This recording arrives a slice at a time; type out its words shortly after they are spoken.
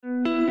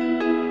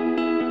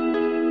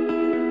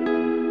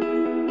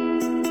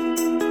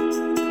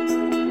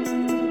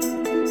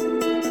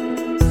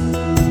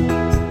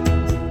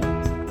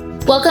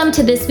Welcome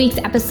to this week's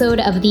episode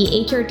of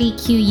the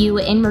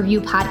HRDQU in Review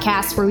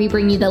podcast, where we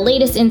bring you the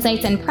latest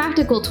insights and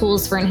practical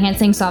tools for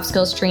enhancing soft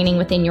skills training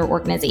within your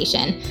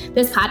organization.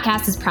 This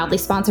podcast is proudly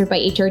sponsored by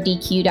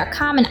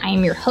HRDQU.com, and I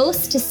am your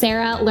host,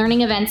 Sarah,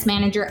 Learning Events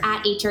Manager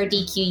at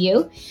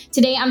HRDQU.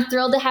 Today, I'm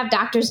thrilled to have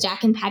Drs.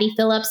 Jack and Patty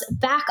Phillips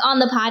back on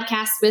the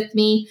podcast with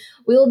me.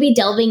 We will be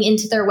delving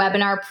into their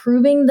webinar,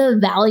 Proving the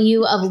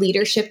Value of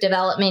Leadership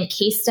Development,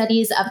 Case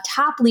Studies of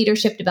Top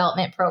Leadership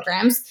Development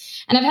Programs.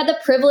 And I've had the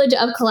privilege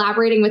of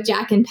collaborating with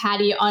Jack and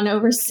Patty on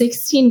over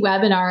 16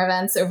 webinar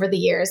events over the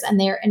years, and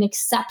they're an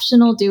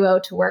exceptional duo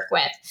to work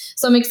with.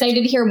 So I'm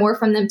excited to hear more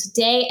from them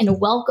today, and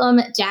welcome,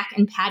 Jack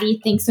and Patty.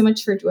 Thanks so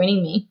much for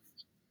joining me.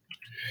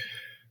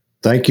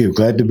 Thank you.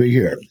 Glad to be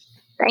here.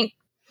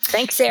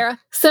 Thanks, Sarah.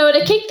 So to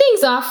kick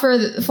things off for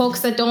the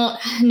folks that don't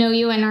know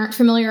you and aren't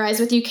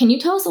familiarized with you, can you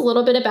tell us a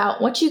little bit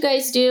about what you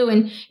guys do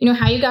and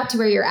how you got to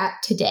where you're at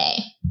today?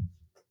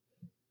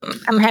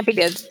 I'm happy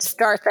to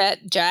start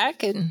that,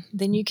 Jack, and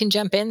then you can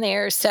jump in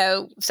there.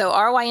 So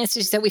ROI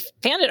Institute, so we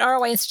founded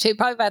ROI Institute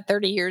probably about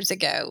 30 years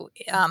ago.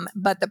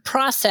 But the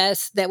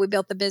process that we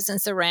built the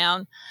business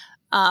around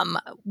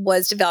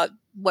was developed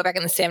way back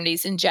in the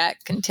 70s, and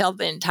Jack can tell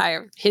the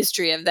entire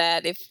history of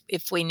that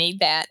if we need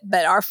that.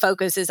 But our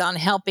focus is on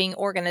helping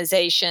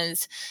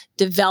organizations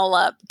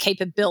develop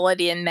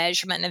capability in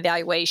measurement and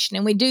evaluation.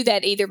 And we do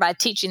that either by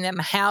teaching them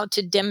how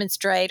to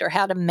demonstrate or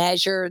how to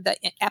measure the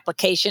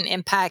application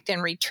impact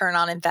and return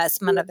on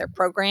investment of their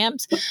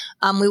programs.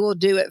 We will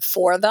do it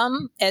for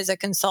them as a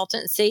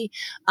consultancy,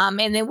 and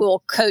then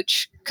we'll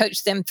coach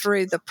them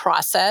through the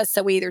process.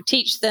 So we either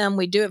teach them,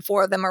 we do it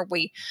for them, or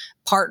we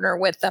partner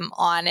with them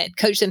on it,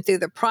 coach them through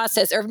the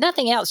process, or if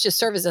nothing else, just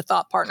serve as a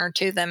thought partner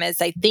to them as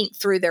they think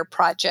through their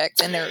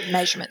projects and their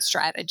measurement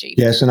strategy.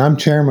 Yes, and I'm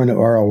chairman of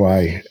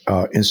ROI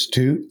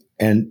Institute,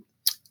 and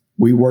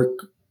we work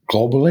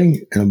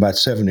globally in about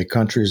 70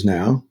 countries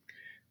now.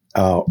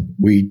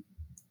 We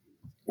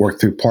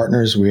work through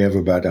partners. We have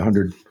about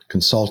 100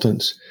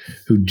 consultants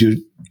who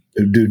do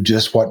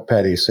just what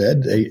Patty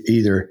said. They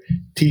either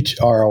teach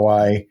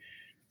ROI,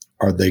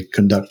 or they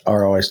conduct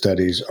ROI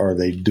studies, or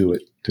they do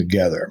it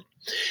together.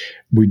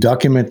 We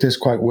document this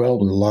quite well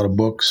with a lot of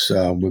books.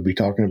 We'll be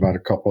talking about a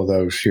couple of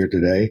those here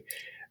today,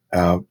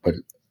 but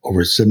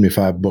over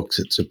 75 books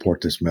that support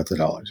this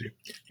methodology.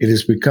 It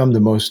has become the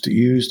most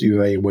used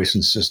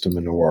evaluation system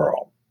in the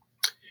world.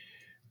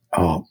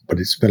 But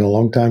it's been a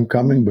long time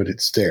coming, but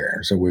it's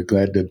there. So we're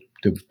glad to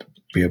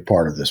be a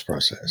part of this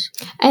process.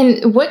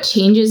 And what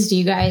changes do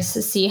you guys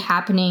see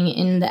happening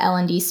in the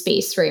L&D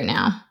space right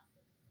now?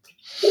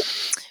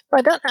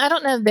 Well, I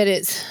don't know that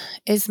it's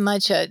as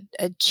much a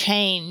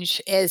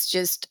change as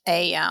just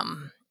a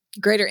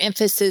greater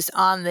emphasis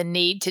on the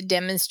need to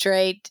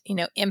demonstrate,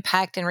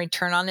 impact and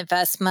return on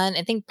investment.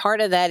 I think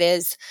part of that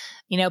is,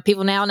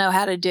 people now know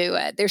how to do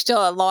it. There's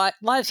still a lot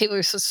of people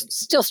who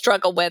still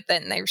struggle with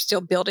it, and they're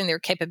still building their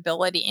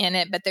capability in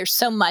it. But there's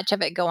so much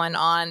of it going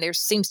on. There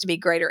seems to be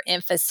greater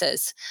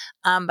emphasis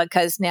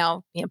because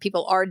now,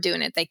 people are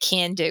doing it. They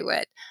can do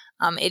it.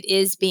 It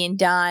is being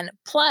done.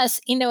 Plus,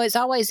 it's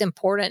always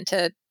important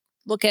to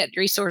look at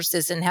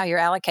resources and how you're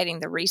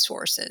allocating the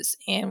resources.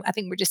 And I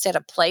think we're just at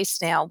a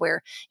place now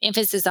where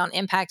emphasis on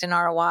impact and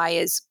ROI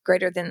is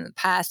greater than in the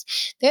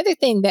past. The other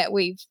thing that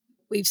we've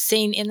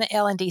seen in the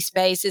L&D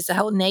space is the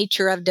whole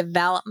nature of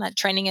development,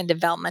 training and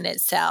development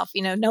itself.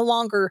 No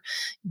longer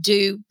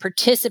do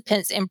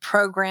participants in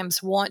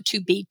programs want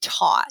to be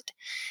taught.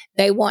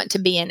 They want to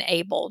be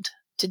enabled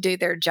to do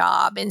their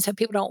job. And so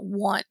people don't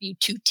want you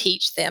to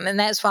teach them. And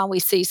that's why we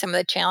see some of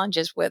the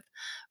challenges with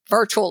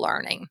virtual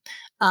learning.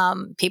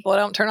 People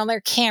don't turn on their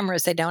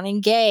cameras. They don't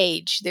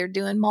engage. They're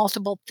doing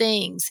multiple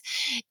things.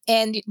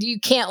 And you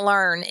can't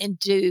learn and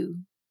do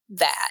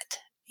that.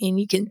 And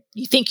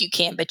you think you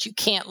can, but you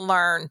can't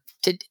learn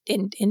to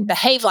and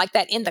behave like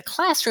that in the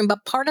classroom.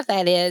 But part of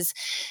that is,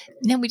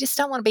 we just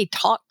don't want to be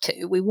talked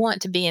to. We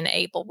want to be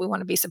enabled. We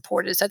want to be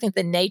supported. So I think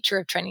the nature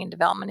of training and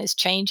development is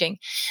changing.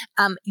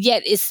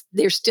 Yet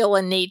there's still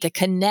a need to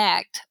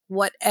connect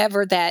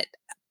whatever that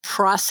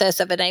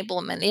process of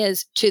enablement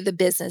is to the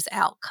business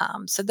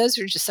outcome. So those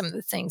are just some of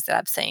the things that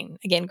I've seen.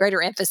 Again,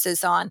 greater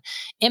emphasis on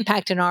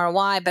impact and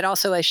ROI, but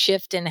also a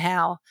shift in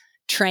how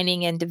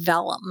training and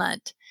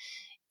development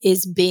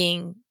is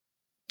being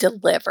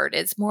delivered.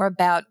 It's more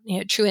about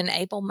true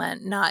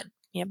enablement, not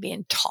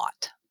being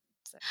taught.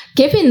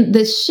 Given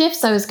the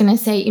shifts, I was going to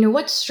say,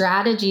 what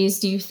strategies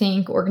do you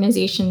think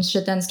organizations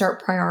should then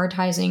start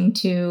prioritizing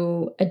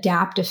to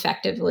adapt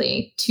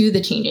effectively to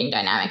the changing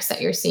dynamics that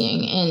you're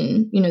seeing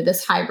in,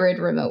 this hybrid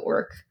remote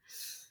work?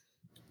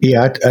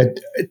 Yeah,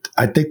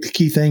 I think the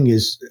key thing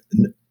is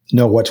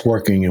know what's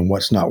working and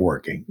what's not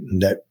working.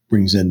 And that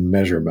brings in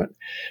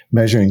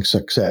measuring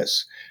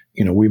success.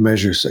 We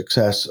measure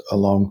success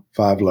along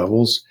 5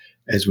 levels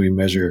as we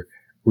measure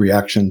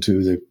reaction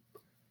to the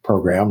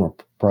program or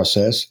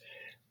process,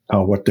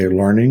 what they're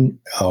learning,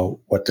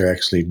 what they're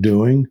actually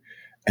doing,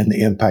 and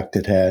the impact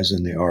it has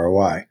in the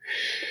ROI.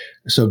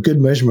 So good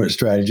measurement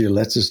strategy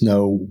lets us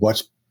know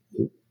what's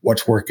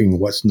working,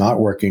 what's not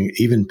working,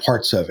 even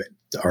parts of it.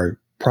 our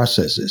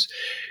processes.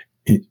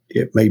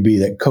 It may be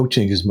that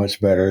coaching is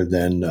much better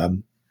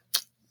than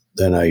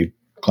a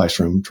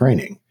classroom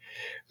training.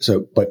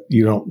 So, but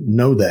you don't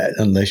know that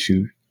unless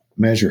you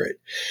measure it.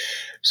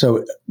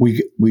 So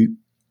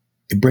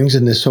it brings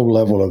in this whole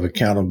level of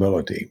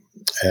accountability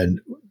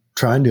and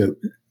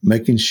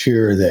making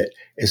sure that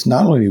it's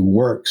not only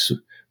works,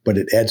 but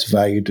it adds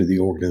value to the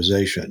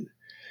organization.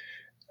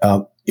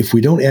 If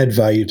we don't add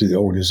value to the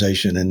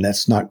organization, and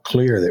that's not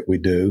clear that we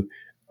do,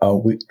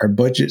 our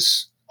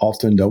budgets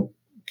often don't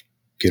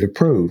get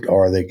approved,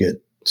 or they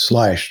get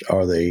slashed,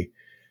 or they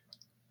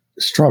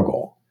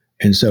struggle.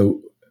 And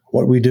so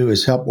what we do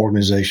is help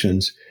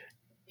organizations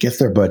get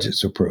their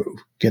budgets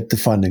approved, get the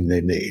funding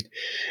they need.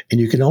 And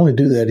you can only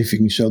do that if you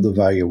can show the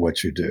value of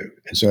what you do.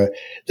 And so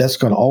that's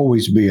going to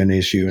always be an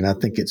issue. And I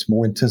think it's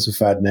more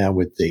intensified now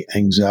with the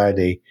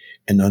anxiety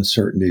and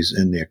uncertainties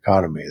in the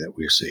economy that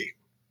we see.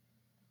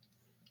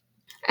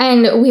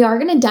 And we are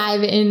going to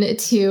dive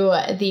into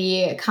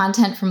the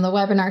content from the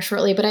webinar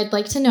shortly, but I'd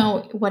like to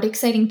know what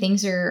exciting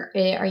things are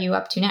you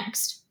up to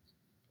next?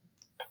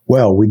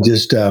 Well, we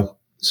just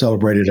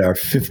celebrated our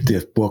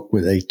 50th book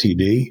with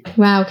ATD.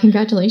 Wow,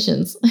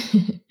 congratulations.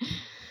 Can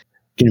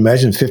you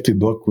imagine 50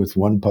 book with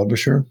one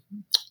publisher?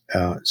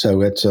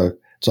 So it's a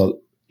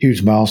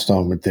huge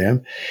milestone with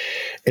them.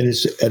 And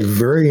it's a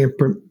very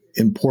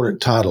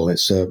important title.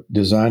 It's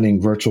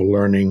Designing Virtual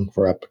Learning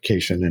for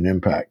Application and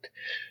Impact.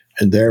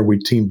 And there we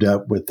teamed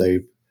up with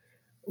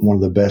one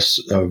of the best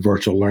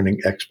virtual learning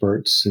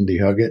experts, Cindy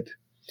Huggett,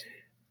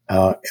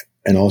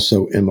 and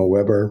also Emma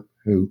Weber,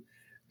 who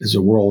is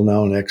a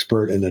world-known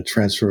expert in the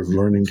transfer of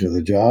learning to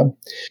the job.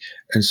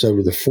 And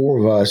so the four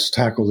of us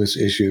tackle this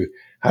issue.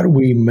 How do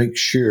we make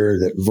sure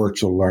that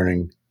virtual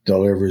learning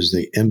delivers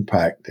the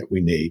impact that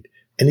we need,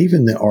 and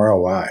even the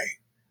ROI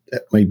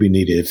that may be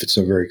needed if it's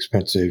a very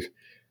expensive,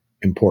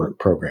 important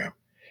program?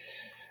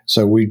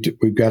 So we've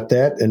got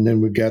that, and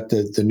then we've got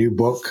the new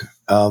book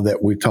that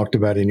we talked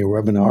about in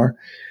your webinar,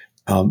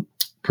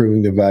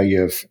 Proving the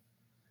Value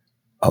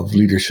of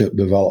Leadership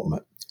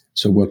Development.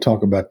 So we'll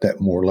talk about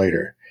that more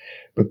later.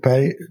 But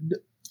Patty,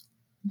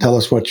 tell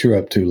us what you're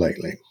up to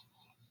lately.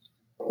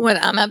 What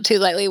I'm up to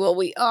lately? Well,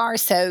 we are.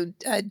 So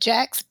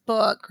Jack's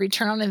book,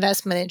 Return on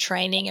Investment in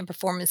Training and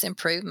Performance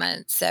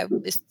Improvement. So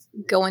it's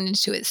going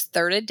into its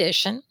third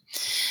edition.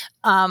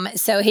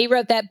 So he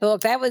wrote that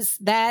book. That was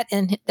that,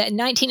 and that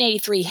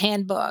 1983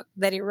 handbook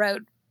that he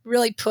wrote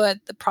really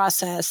put the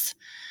process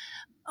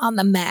on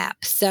the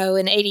map. So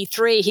in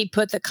 83, he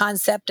put the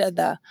concept of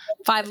the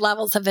 5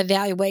 levels of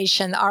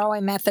evaluation, the ROI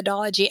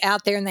methodology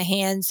out there in the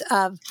hands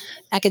of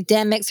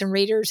academics and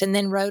readers, and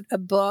then wrote a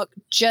book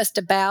just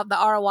about the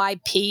ROI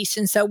piece.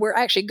 And so we're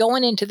actually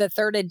going into the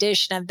third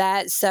edition of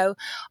that. So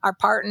our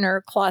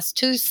partner, Klaus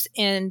Toos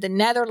in the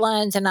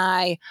Netherlands, and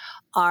I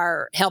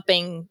are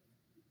helping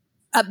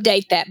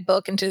update that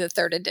book into the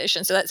third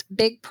edition. So that's a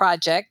big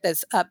project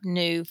that's up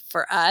new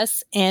for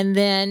us. And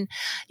then,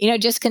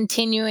 just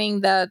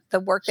continuing the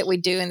work that we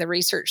do and the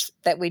research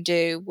that we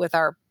do with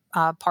our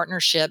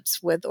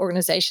partnerships with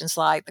organizations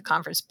like the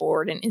Conference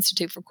Board and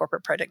Institute for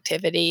Corporate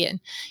Productivity.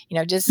 And,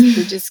 we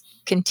just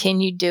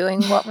continue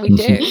doing what we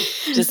do.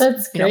 Just,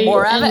 That's great.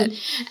 More of it.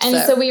 And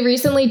so we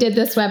recently did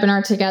this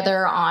webinar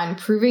together on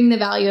proving the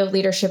value of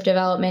leadership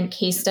development,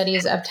 case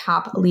studies of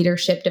top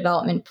leadership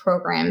development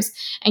programs.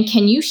 And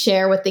can you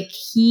share what the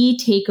key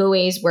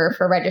takeaways were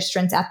for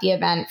registrants at the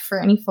event for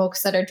any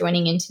folks that are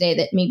joining in today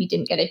that maybe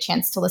didn't get a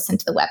chance to listen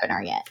to the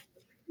webinar yet?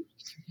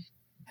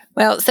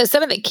 Well, so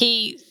some of the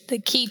key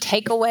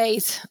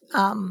takeaways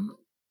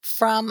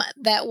from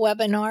that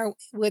webinar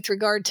with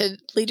regard to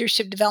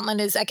leadership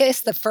development is, I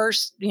guess, the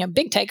first,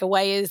 big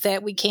takeaway is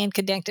that we can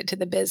connect it to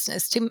the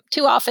business.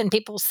 Too often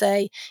people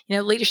say,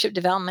 leadership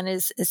development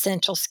is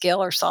essential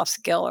skill or soft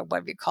skill or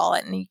whatever you call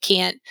it, and you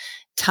can't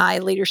tie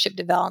leadership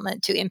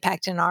development to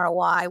impact and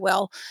ROI.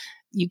 Well,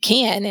 you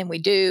can, and we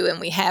do,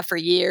 and we have for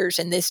years,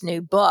 and this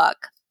new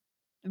book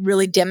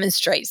really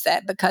demonstrates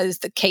that, because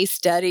the case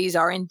studies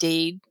are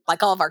indeed,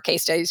 like all of our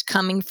case studies,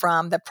 coming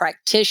from the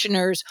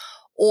practitioners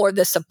or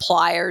the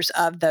suppliers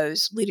of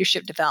those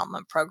leadership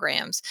development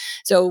programs.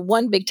 So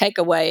one big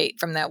takeaway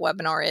from that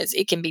webinar is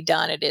it can be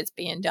done. It is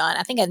being done.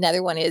 I think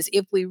another one is,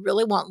 if we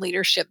really want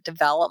leadership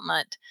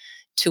development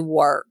to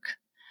work,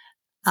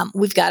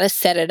 we've got to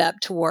set it up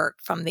to work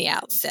from the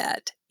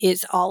outset.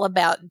 It's all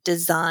about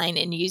design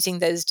and using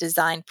those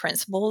design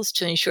principles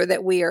to ensure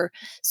that we are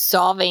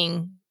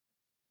solving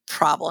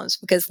problems,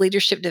 because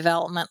leadership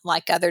development,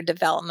 like other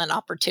development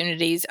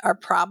opportunities, are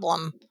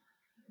problem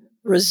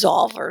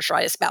resolvers,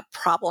 right? It's about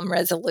problem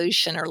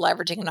resolution or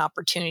leveraging an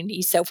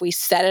opportunity. So if we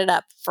set it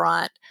up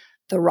front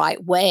the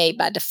right way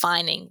by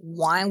defining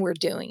why we're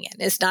doing it,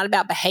 it's not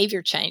about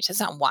behavior change. That's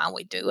not why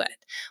we do it.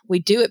 We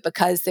do it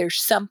because there's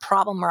some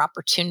problem or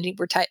opportunity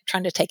we're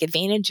trying to take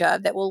advantage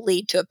of that will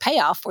lead to a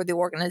payoff for the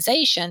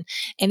organization.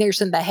 And there's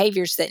some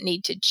behaviors that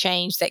need to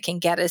change that can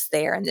get us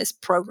there. And this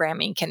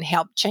programming can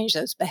help change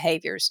those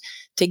behaviors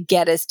to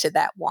get us to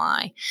that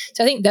why.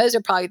 So I think those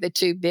are probably the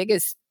two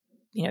biggest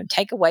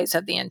takeaways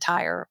of the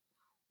entire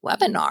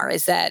webinar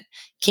is that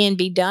can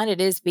be done.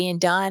 It is being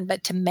done,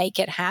 but to make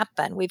it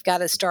happen, we've got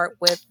to start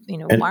with,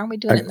 And why aren't we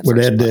doing it in the would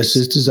first add place?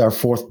 this is our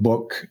fourth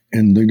book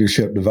in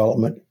leadership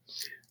development.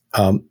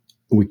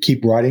 We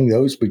keep writing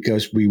those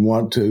because we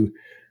want to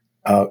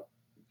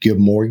give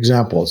more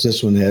examples.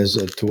 This one has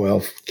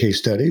 12 case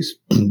studies.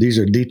 These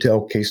are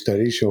detailed case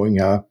studies showing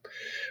how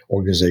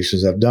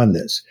organizations have done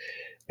this.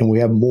 And we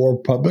have more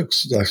public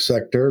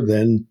sector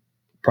than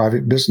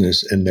private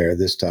business in there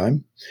this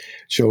time,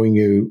 showing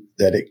you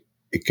that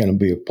it can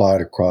be applied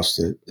across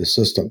the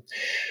system.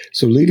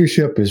 So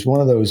leadership is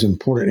one of those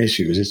important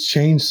issues. It's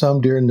changed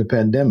some during the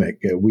pandemic.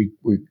 We're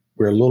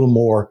a little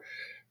more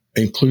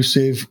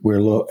inclusive.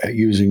 We're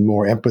using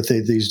more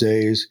empathy these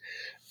days.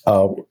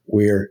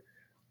 We're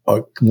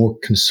more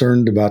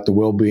concerned about the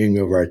well-being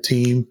of our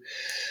team.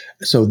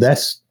 So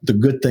that's the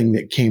good thing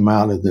that came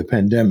out of the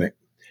pandemic.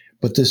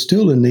 But there's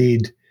still a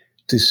need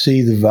to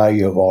see the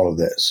value of all of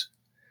this.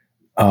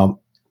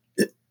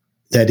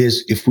 That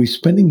is, if we're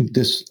spending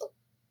this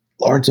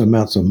large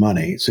amounts of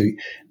money,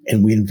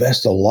 and we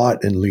invest a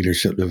lot in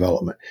leadership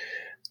development,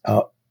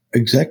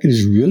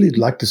 executives really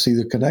like to see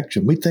the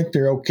connection. We think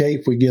they're okay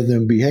if we give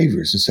them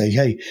behaviors and say,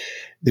 hey,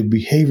 the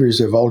behaviors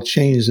have all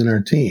changed in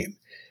our team.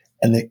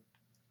 And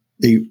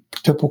the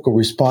typical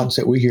response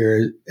that we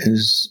hear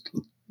is,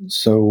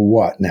 so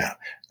what now?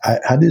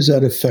 How does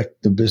that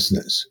affect the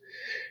business?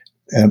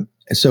 And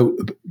so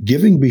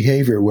giving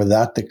behavior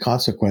without the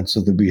consequence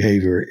of the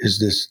behavior is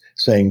this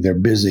saying they're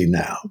busy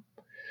now.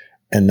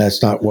 And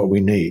that's not what we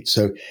need.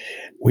 So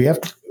we have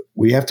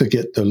to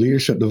get the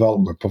leadership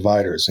development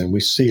providers, and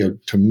we see a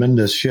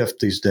tremendous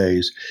shift these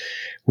days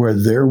where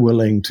they're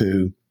willing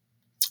to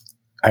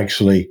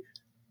actually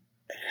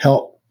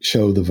help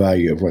show the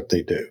value of what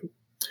they do,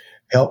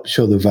 help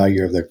show the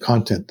value of their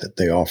content that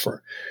they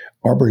offer.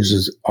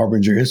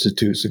 Arbinger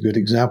Institute is a good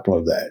example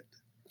of that,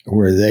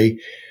 where they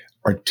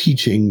are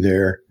teaching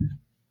their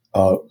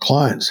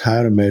clients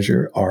how to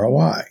measure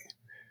ROI.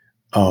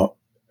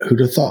 Who'd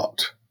have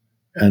thought?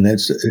 And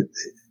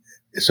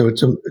so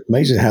it's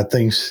amazing how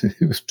things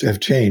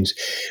have changed.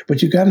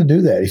 But you got to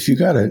do that. If you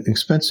got an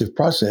expensive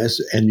process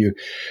and you're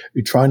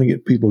trying to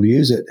get people to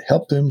use it,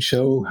 help them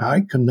show how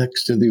it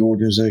connects to the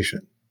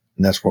organization.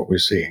 And that's what we're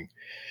seeing.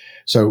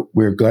 So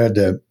we're glad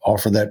to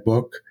offer that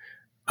book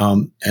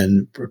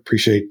and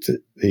appreciate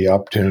the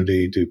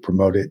opportunity to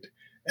promote it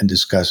and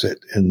discuss it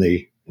in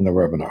the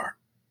webinar.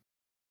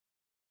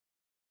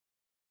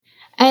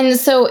 And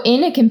so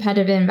in a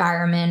competitive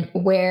environment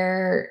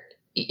where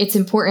it's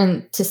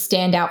important to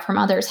stand out from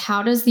others,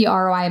 how does the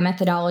ROI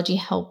methodology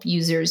help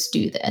users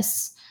do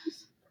this?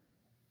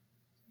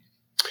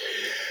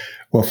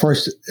 Well,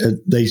 first,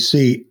 they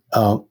see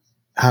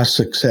how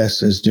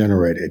success is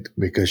generated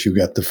because you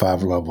got the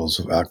 5 levels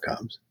of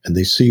outcomes, and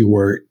they see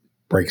where it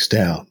breaks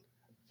down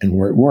and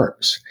where it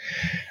works.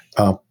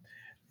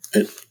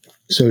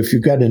 So if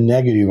you've got a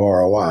negative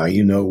ROI,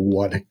 you know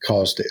what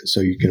caused it, so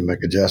you can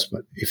make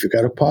adjustment. If you've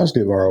got a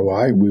positive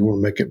ROI, we want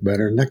to make it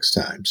better next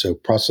time. So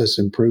process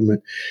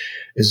improvement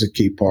is a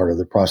key part of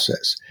the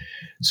process.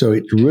 So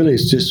it really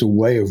is just a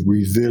way of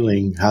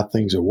revealing how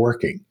things are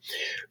working.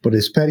 But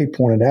as Patty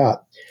pointed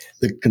out,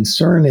 the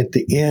concern at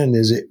the end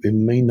is it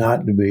may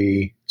not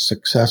be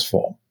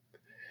successful.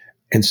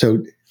 And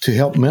so to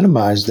help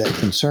minimize that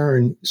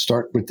concern,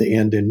 start with the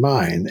end in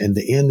mind. And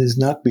the end is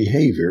not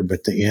behavior,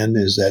 but the end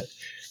is that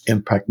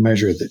impact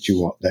measure that you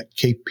want, that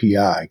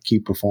KPI, key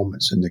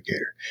performance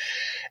indicator.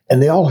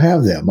 And they all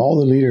have them. All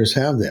the leaders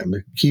have them,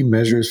 key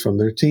measures from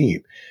their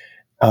team.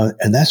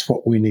 And that's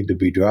what we need to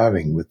be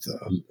driving with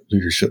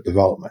leadership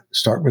development.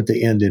 Start with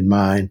the end in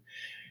mind.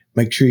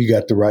 Make sure you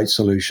got the right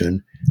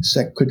solution.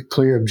 Set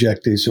clear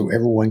objectives so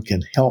everyone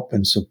can help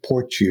and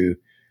support you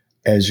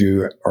as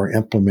you are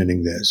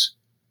implementing this.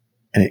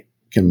 And it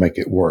can make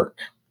it work.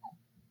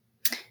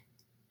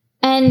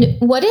 And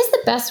what is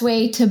the best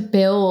way to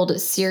build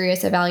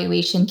serious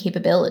evaluation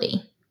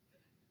capability?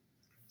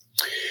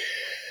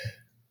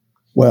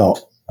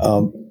 Well,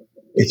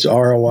 it's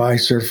ROI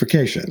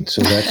certification.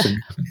 So that's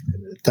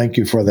thank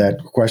you for that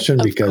question,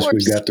 because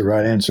we got the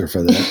right answer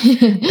for that.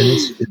 And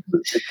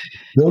it's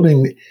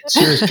building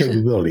serious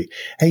capability.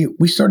 Hey,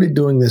 we started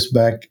doing this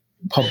back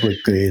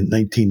publicly in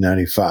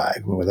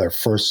 1995 with our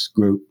first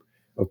group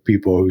of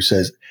people who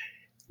says,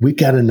 we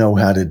got to know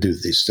how to do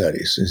these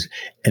studies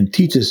and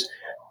teach us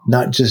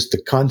not just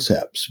the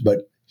concepts,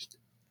 but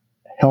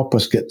help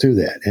us get through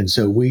that. And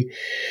so we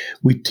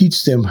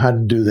teach them how to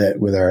do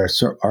that with our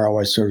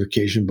ROI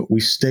certification, but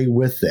we stay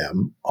with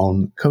them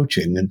on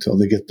coaching until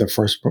they get their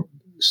first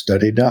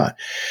study done.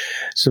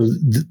 So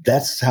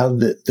that's how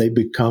they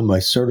become a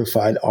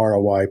certified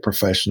ROI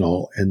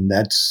professional. And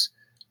that's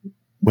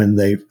when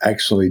they've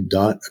actually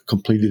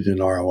completed an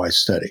ROI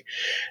study.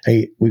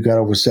 Hey, we've got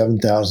over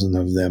 7,000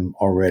 of them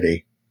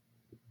already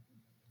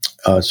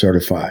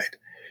certified.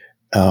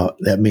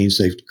 That means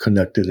they've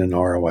conducted an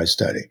ROI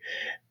study.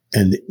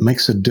 And it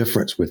makes a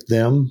difference with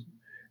them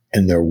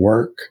and their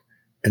work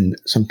and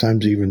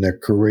sometimes even their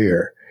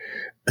career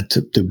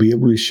to be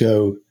able to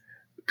show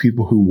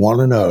people who want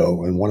to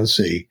know and want to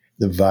see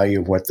the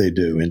value of what they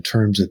do in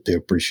terms that they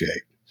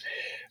appreciate.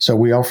 So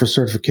we offer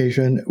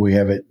certification. We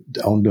have it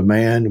on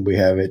demand. We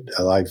have it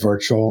like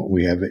virtual.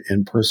 We have it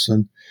in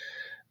person.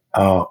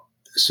 But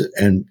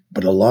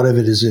a lot of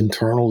it is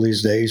internal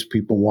these days.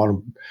 People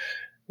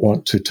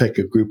want to take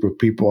a group of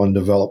people and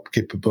develop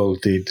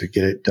capability to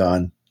get it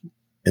done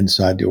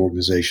inside the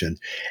organization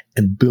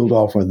and build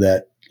off of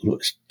that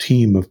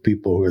team of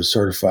people who are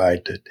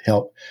certified to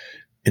help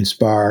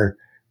inspire,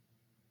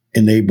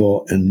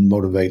 enable, and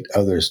motivate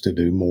others to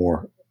do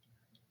more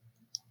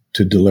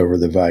to deliver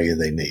the value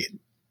they need.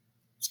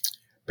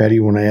 Patty,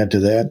 you want to add to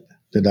that?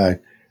 Did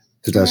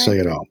I say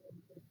it all?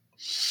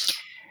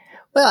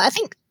 Well, I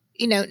think,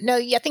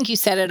 I think you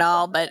said it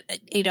all, but,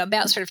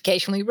 about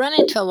certification, we run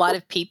into a lot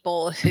of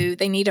people who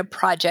they need a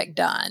project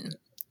done.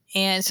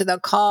 And so they'll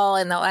call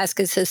and they'll ask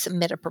us to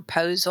submit a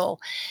proposal.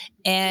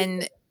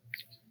 And,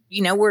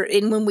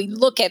 when we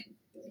look at,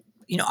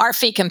 our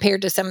fee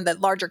compared to some of the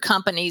larger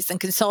companies and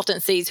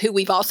consultancies who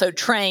we've also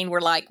trained,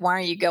 we're like, why are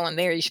you going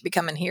there? You should be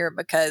coming here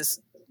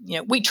because,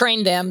 we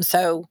trained them.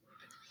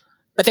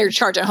 But they're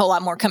charging a whole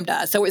lot more come to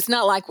us. So it's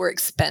not like we're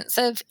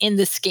expensive in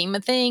the scheme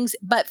of things.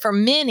 But for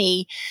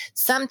many,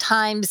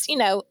 sometimes,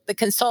 the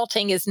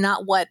consulting is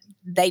not what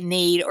they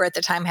need or at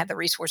the time have the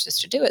resources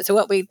to do it. So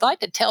what we'd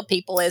like to tell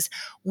people is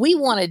we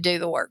want to do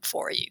the work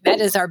for you. That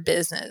is our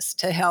business,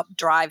 to help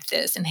drive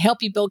this and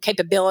help you build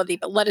capability.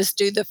 But let us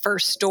do the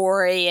first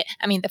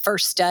the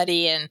first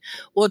study, and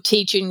we'll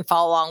teach you and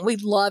follow along.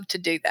 We'd love to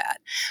do that.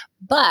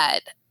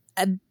 But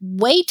a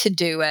way to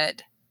do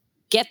it,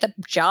 get the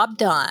job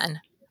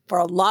done for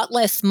a lot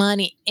less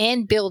money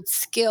and build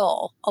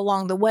skill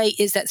along the way,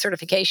 is that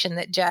certification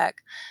that Jack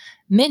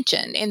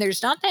mentioned. And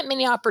there's not that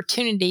many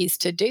opportunities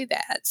to do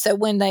that. So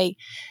when they,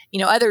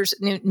 others,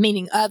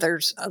 meaning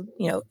others,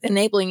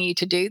 enabling you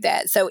to do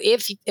that. So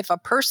if a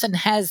person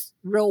has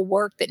real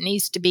work that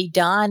needs to be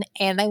done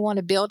and they want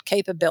to build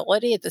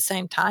capability at the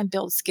same time,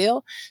 build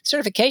skill,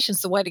 certification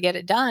is the way to get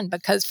it done,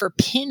 because for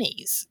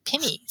pennies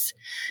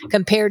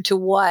compared to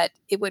what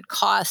it would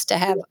cost to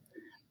have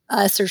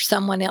us or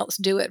someone else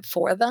do it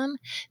for them,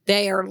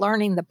 they are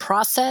learning the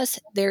process.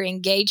 They're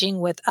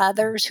engaging with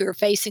others who are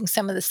facing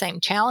some of the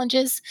same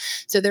challenges.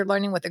 So they're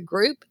learning with a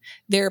group.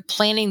 They're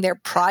planning their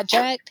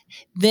project.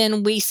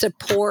 Then we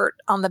support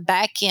on the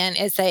back end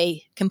as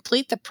they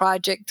complete the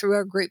project through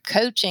our group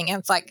coaching. And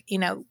it's like,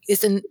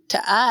 isn't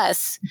to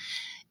us,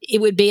 it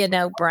would be a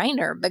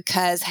no-brainer,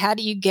 because how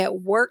do you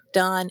get work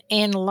done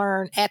and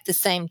learn at the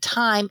same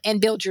time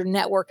and build your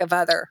network of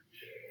other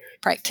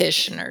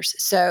practitioners?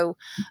 So,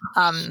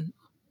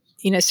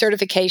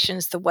 certification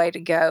is the way to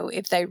go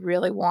if they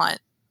really want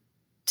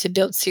to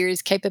build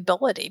serious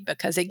capability,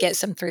 because it gets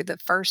them through the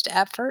first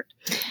effort,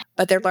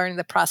 but they're learning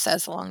the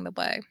process along the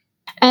way.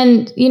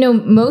 And,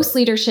 most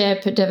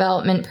leadership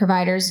development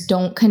providers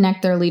don't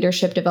connect their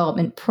leadership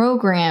development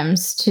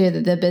programs to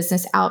the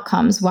business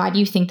outcomes. Why do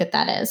you think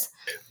that is?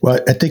 Well,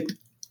 I think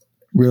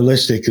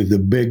realistically, the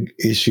big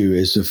issue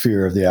is the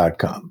fear of the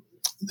outcome.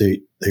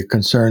 They're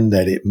concerned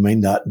that it may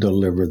not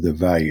deliver the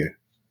value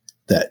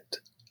that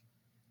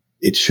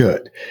it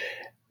should.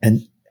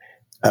 And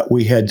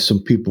we had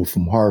some people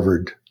from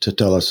Harvard to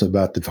tell us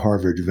about the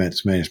Harvard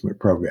Events Management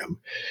Program.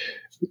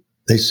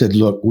 They said,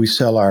 look, we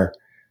sell our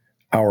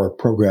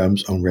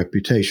programs on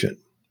reputation.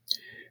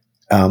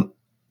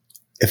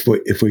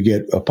 If we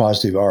get a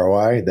positive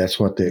ROI, that's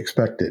what they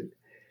expected.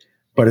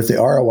 But if the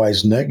ROI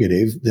is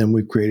negative, then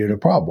we've created a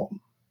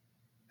problem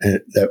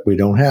that we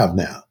don't have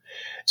now.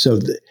 So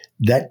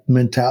that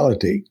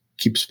mentality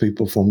keeps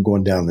people from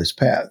going down this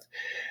path.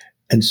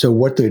 And so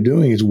what they're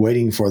doing is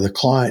waiting for the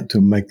client to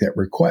make that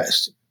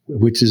request,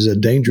 which is a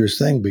dangerous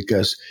thing,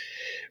 because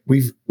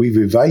we've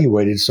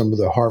evaluated some of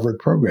the Harvard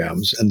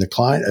programs, and the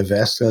client have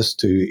asked us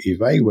to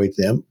evaluate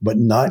them, but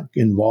not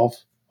involve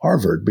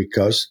Harvard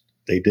because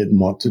they didn't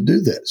want to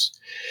do this.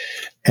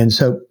 And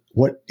so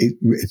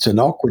it's an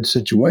awkward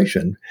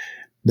situation.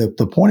 The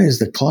point is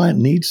the client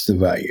needs the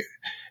value.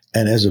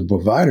 And as a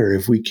provider,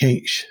 if we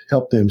can't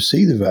help them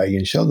see the value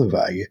and show the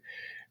value,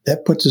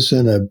 that puts us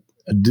in a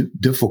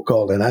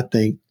difficult and I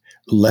think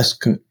less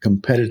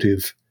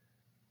competitive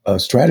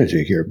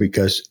strategy here,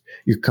 because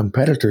your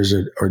competitors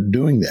are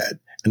doing that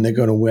and they're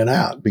going to win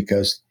out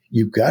because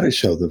you've got to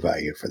show the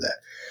value for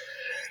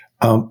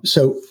that.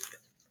 So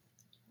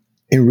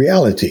in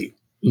reality,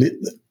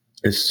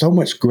 there's so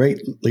much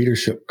great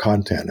leadership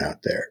content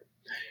out there,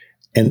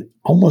 and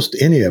almost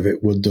any of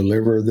it will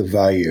deliver the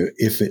value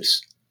if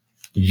it's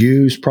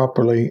used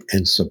properly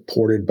and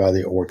supported by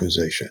the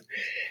organization.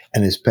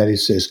 And as Patty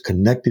says,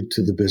 connected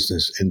to the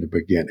business in the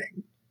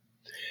beginning.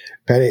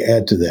 Patty,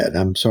 add to that.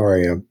 I'm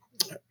sorry,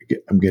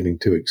 I'm getting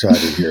too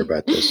excited here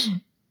about this.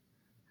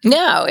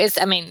 No,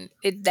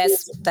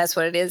 that's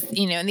what it is.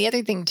 And the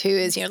other thing too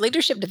is,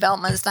 leadership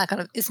development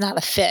is not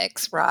a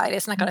fix, right?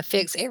 It's not going to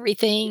fix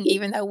everything,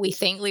 even though we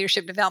think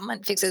leadership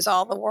development fixes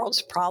all the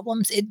world's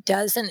problems. It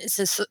doesn't.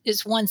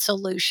 It's one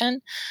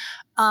solution.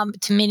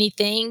 to many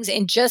things.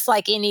 And just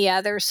like any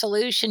other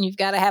solution, you've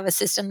got to have a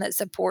system that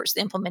supports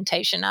the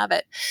implementation of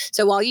it.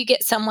 So while you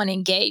get someone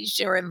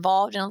engaged or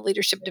involved in a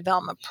leadership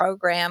development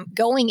program,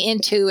 going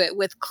into it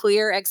with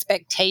clear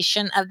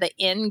expectation of the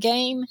end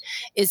game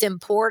is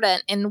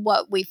important. And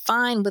what we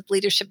find with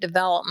leadership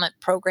development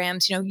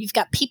programs, you've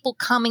got people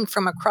coming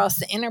from across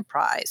the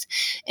enterprise.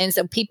 And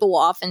so people will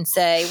often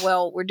say,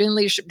 well, we're doing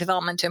leadership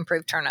development to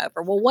improve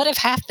turnover. Well, what if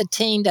half the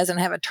team doesn't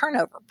have a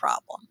turnover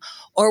problem?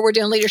 Or we're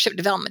doing leadership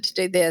development to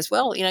do this.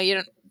 Well,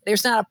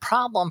 there's not a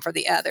problem for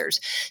the others.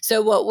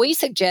 So what we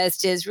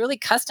suggest is really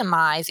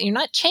customize. You're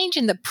not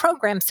changing the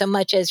program so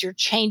much as you're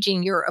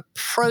changing your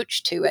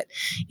approach to it.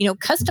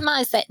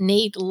 Customize that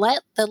need.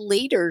 Let the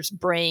leaders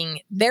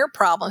bring their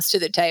problems to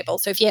the table.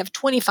 So if you have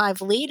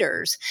 25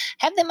 leaders,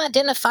 have them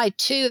identify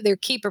 2 of their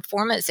key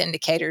performance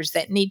indicators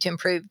that need to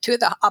improve, 2 of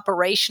the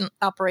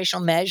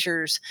operational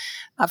measures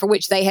for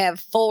which they have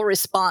full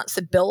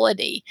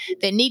responsibility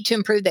that need to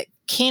improve, that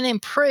can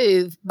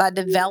improve by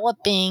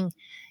developing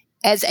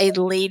as a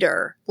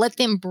leader. Let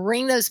them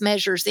bring those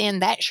measures in.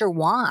 That's your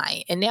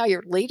why. And now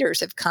your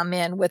leaders have come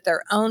in with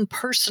their own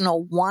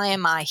personal, why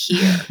am I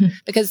here?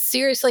 Because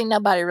seriously,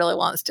 nobody really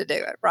wants to do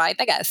it, right?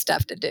 They got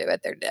stuff to do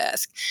at their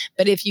desk.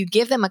 But if you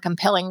give them a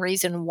compelling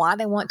reason why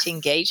they want to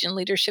engage in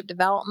leadership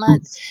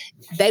development,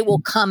 they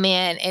will come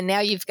in, and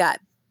now you've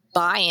got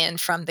buy-in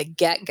from the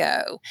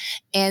get-go.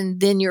 And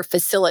then your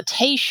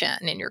facilitation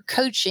and your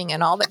coaching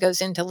and all that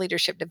goes into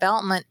leadership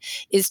development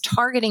is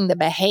targeting the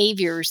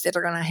behaviors that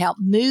are going to help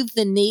move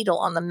the needle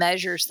on the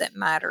measures that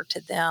matter to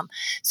them.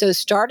 So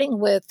starting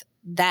with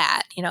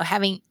that,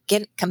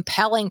 get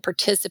compelling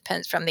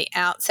participants from the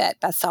outset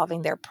by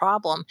solving their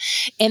problem,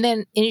 and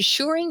then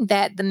ensuring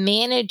that the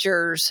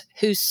managers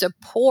who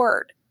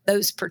support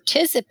those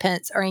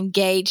participants are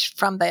engaged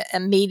from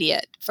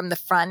the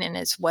front end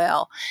as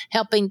well,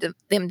 helping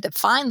them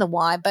define the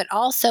why, but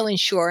also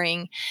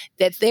ensuring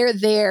that they're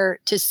there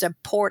to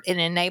support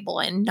and enable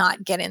and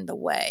not get in the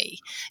way.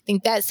 I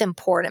think that's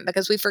important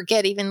because we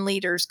forget even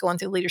leaders going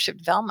through leadership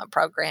development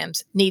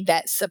programs need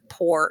that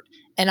support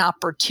and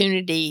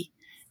opportunity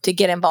to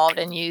get involved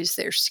and use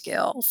their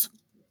skills.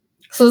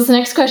 So this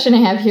next question I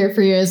have here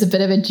for you is a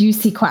bit of a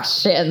juicy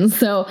question.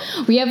 So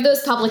we have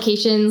those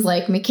publications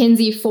like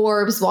McKinsey,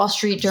 Forbes, Wall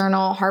Street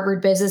Journal,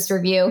 Harvard Business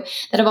Review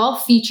that have all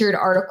featured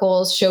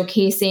articles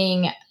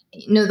showcasing,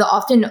 the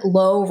often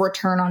low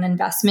return on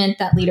investment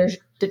that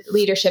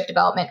leadership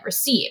development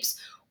receives.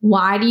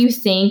 Why do you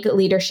think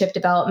leadership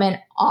development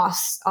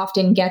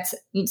often gets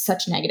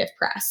such negative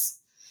press?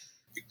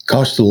 It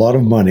costs a lot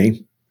of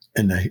money,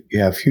 and you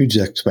have huge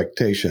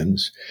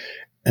expectations,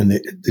 and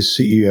the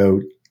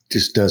CEO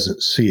just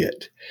doesn't see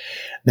it.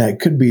 Now, it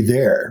could be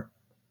there,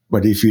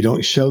 but if you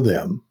don't show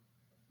them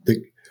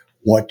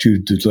what you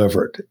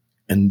delivered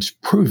and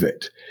prove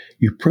it,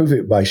 you prove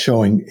it by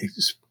showing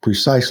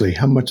precisely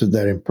how much of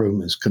that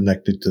improvement is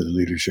connected to the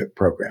leadership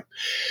program.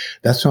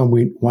 That's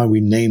why we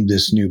named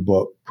this new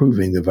book,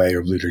 Proving the Value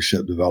of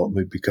Leadership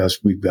Development,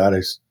 because we've got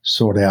to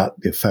sort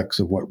out the effects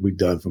of what we've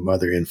done from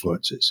other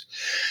influences.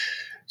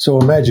 So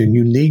imagine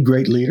you need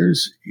great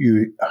leaders.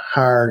 You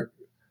hire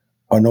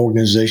an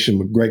organization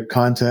with great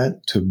content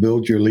to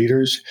build your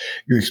leaders.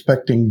 You're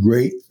expecting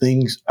great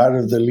things out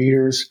of the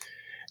leaders.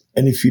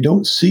 And if you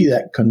don't see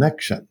that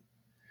connection,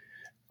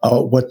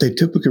 what they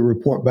typically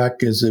report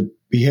back is the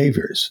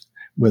behaviors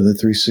with a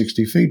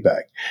 360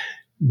 feedback.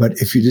 But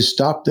if you just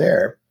stop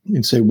there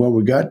and say, well,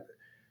 we got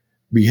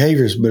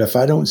behaviors, but if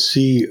I don't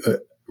see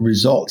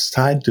results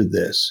tied to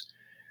this,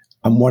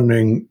 I'm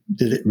wondering,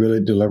 did it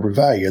really deliver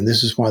value? And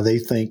this is why they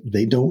think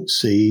they don't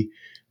see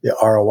the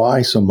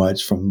ROI so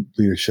much from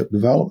leadership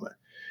development.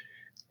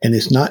 And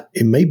it's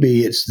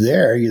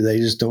there, they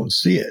just don't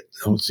see it,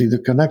 don't see the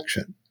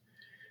connection.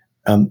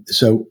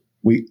 So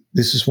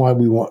this is why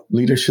we want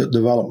leadership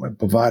development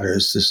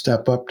providers to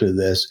step up to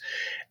this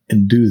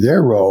and do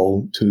their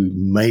role to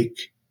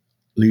make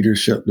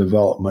leadership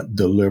development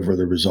deliver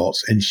the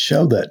results and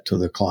show that to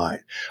the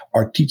client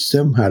or teach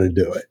them how to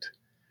do it.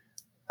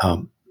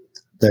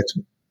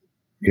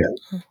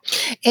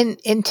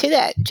 And to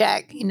that,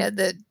 Jack,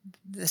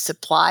 the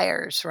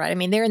suppliers, right? I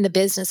mean, they're in the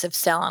business of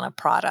selling a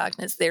product,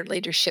 and it's their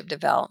leadership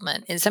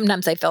development. And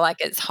sometimes they feel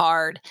like it's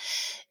hard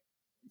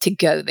to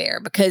go there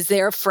because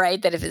they're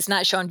afraid that if it's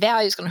not showing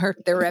value, it's going to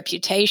hurt their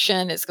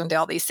reputation. It's going to do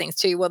all these things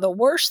too. Well, the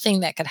worst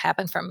thing that could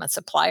happen from a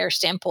supplier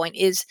standpoint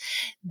is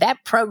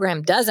that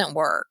program doesn't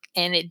work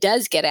and it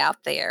does get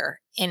out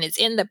there and it's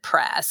in the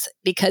press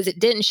because it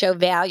didn't show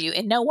value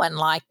and no one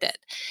liked it.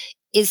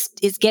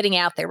 Is getting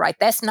out there, right?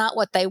 That's not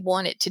what they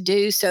want it to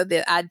do. So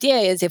the idea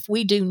is if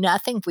we do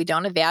nothing, if we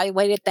don't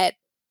evaluate it, that,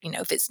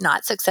 if it's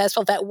not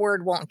successful, that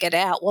word won't get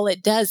out. Well,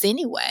 it does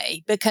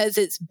anyway, because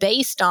it's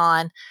based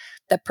on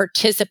the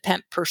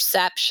participant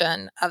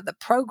perception of the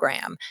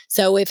program.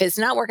 So if it's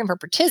not working for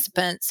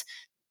participants,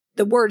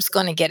 the word's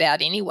going to get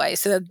out anyway.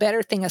 So the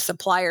better thing a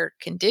supplier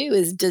can do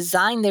is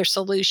design their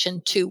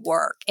solution to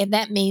work. And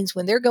that means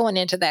when they're going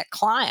into that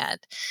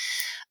client,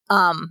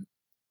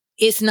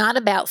 it's not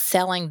about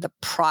selling the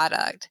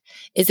product.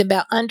 It's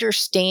about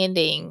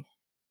understanding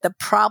the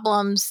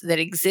problems that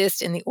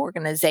exist in the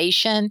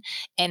organization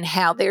and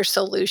how their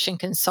solution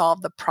can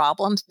solve the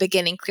problems, but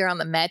getting clear on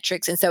the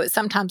metrics. And so it's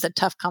sometimes a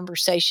tough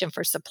conversation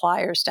for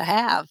suppliers to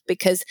have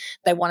because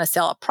they want to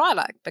sell a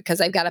product because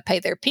they've got to pay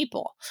their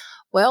people.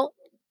 Well,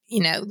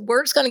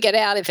 word's going to get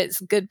out if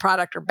it's good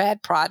product or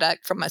bad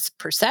product from a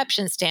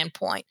perception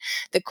standpoint.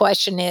 The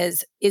question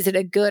is it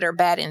a good or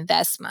bad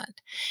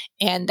investment?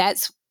 And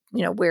that's,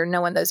 where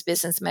knowing those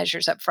business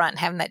measures up front and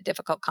having that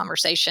difficult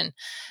conversation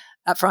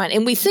up front.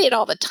 And we see it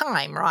all the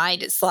time,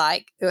 right? It's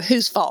like,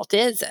 whose fault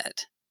is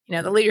it?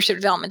 The leadership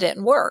development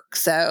didn't work.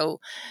 So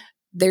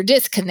they're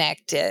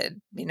disconnected.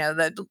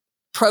 The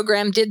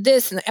program did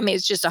this. And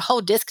it's just a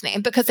whole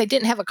disconnect because they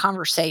didn't have a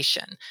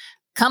conversation.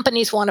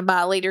 Companies want to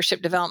buy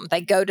leadership development. They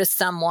go to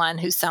someone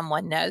who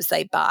someone knows,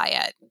 they buy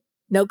it.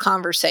 No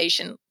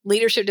conversation.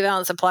 Leadership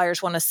development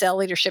suppliers want to sell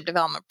leadership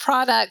development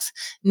products.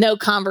 No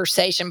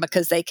conversation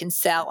because they can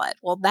sell it.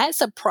 Well, that's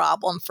a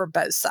problem for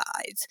both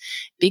sides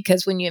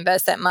because when you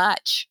invest that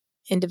much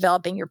in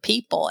developing your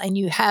people and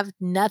you have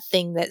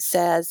nothing that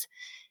says,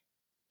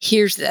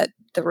 here's the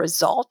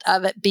result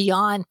of it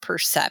beyond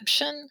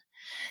perception,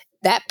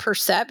 that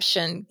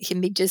perception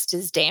can be just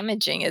as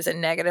damaging as a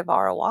negative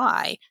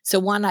ROI. So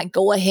why not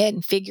go ahead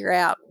and figure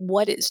out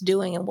what it's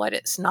doing and what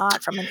it's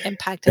not from an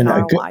impact and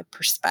ROI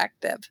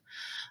perspective?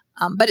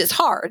 But it's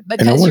hard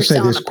because I want you're to say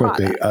selling this a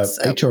product.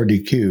 quickly.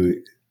 HRDQ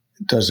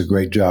does a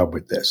great job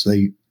with this.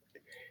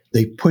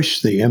 They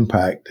push the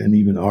impact and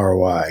even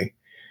ROI.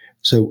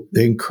 So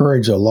they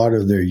encourage a lot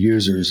of their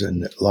users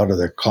and a lot of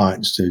their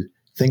clients to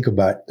think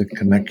about the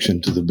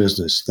connection to the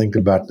business, think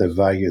about the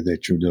value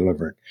that you're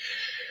delivering.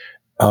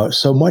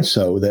 So much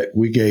so that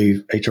we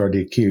gave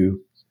HRDQ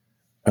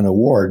an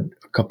award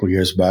a couple of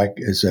years back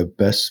as a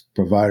Best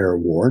Provider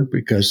Award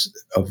because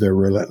of their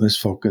relentless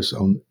focus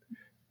on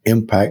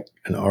impact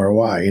and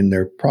ROI in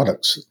their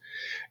products.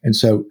 And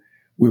so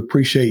we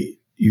appreciate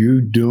you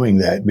doing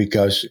that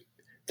because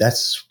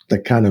that's the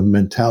kind of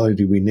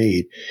mentality we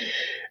need.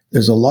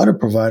 There's a lot of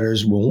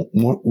providers won't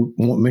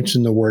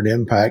mention the word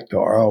impact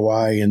or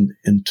ROI in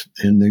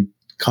the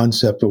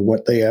concept of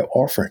what they are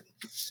offering.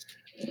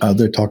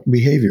 They're talking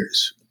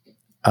behaviors.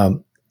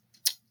 And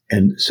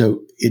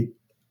so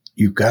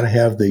you've got to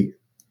have the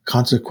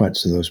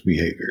consequence of those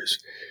behaviors.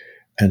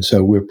 And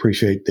so we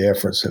appreciate the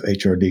efforts of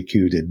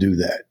HRDQ to do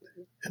that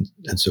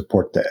and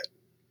support that.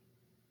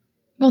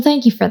 Well,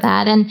 thank you for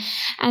that. And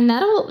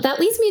that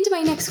leads me into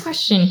my next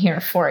question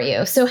here for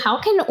you. So how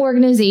can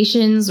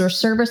organizations or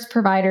service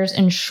providers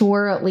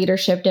ensure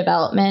leadership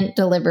development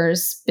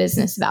delivers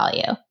business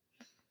value?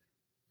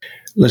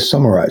 Let's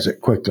summarize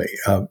it quickly.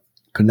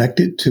 Connect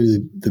it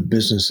to the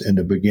business in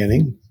the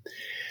beginning.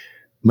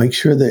 Make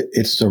sure that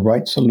it's the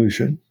right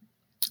solution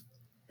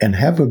and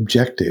have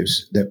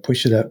objectives that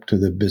push it up to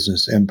the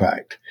business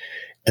impact.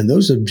 And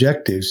those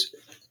objectives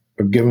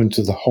are given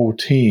to the whole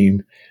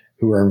team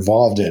who are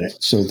involved in it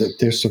so that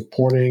they're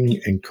supporting,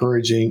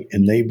 encouraging,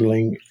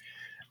 enabling,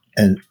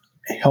 and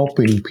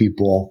helping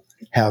people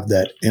have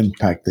that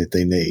impact that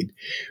they need.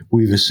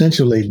 We've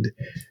essentially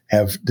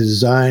have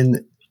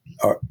designed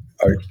or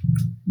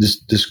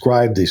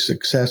described the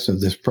success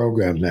of this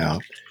program now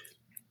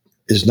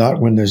is not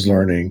when there's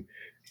learning,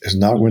 is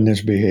not when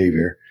there's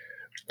behavior,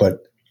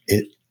 but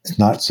it's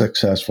not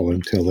successful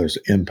until there's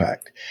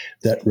impact.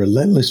 That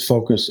relentless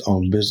focus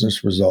on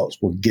business results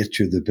will get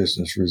you the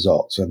business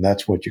results, and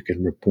that's what you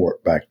can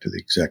report back to the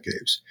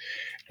executives.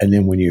 And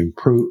then when you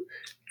prove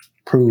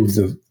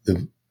the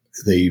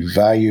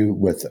value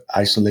with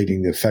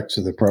isolating the effects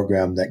of the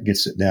program, that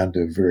gets it down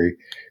to a very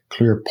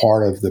clear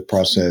part of the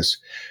process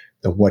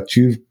of what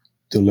you've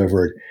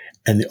delivered.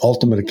 And the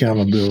ultimate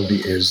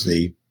accountability is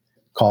the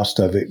cost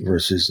of it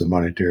versus the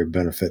monetary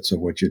benefits of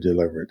what you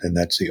delivered. And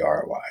that's the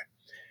ROI.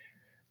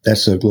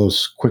 That's a little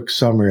quick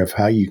summary of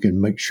how you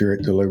can make sure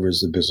it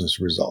delivers the business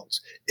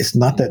results. It's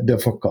not that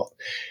difficult.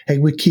 Hey,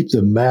 we keep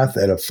the math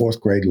at a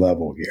fourth grade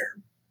level here.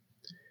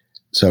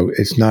 So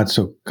it's not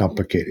so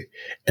complicated.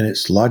 And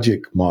it's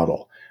logic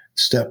model,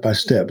 step by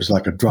step. It's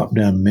like a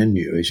drop-down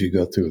menu as you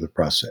go through the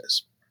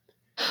process.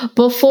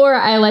 Before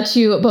I let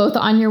you both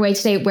on your way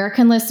today, where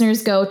can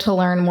listeners go to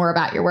learn more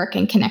about your work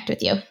and connect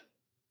with you?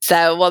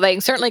 So, well, they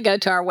can certainly go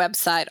to our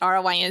website,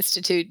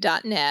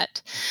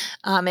 roiinstitute.net,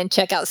 and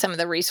check out some of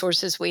the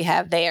resources we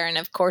have there. And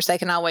of course, they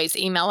can always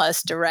email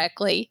us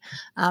directly,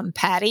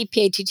 Patty,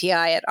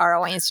 P-A-T-T-I, at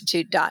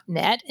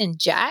roiinstitute.net, and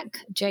Jack,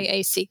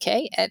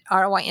 J-A-C-K, at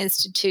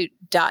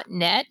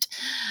roiinstitute.net.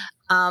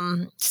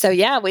 So,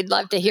 yeah, we'd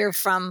love to hear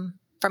from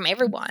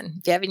everyone.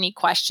 If you have any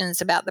questions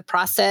about the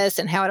process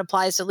and how it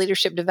applies to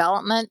leadership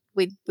development,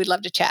 we'd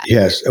love to chat.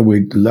 Yes,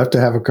 we'd love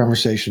to have a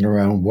conversation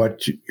around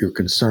what your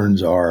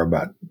concerns are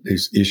about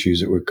these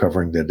issues that we're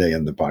covering today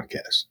in the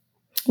podcast.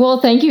 Well,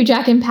 thank you,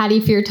 Jack and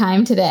Patty, for your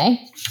time today.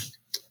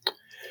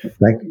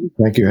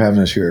 Thank you for having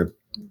us here.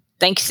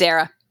 Thank you,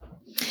 Sarah.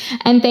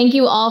 And thank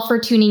you all for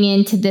tuning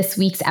in to this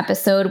week's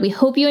episode. We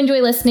hope you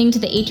enjoy listening to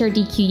the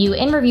HRDQU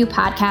in Review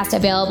podcast,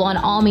 available on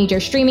all major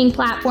streaming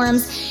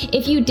platforms.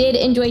 If you did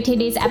enjoy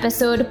today's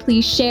episode,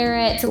 please share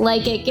it,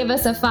 like it, give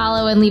us a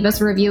follow, and leave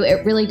us a review.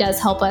 It really does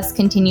help us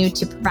continue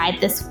to provide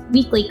this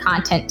weekly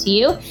content to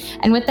you.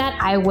 And with that,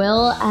 I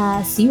will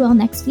see you all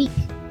next week.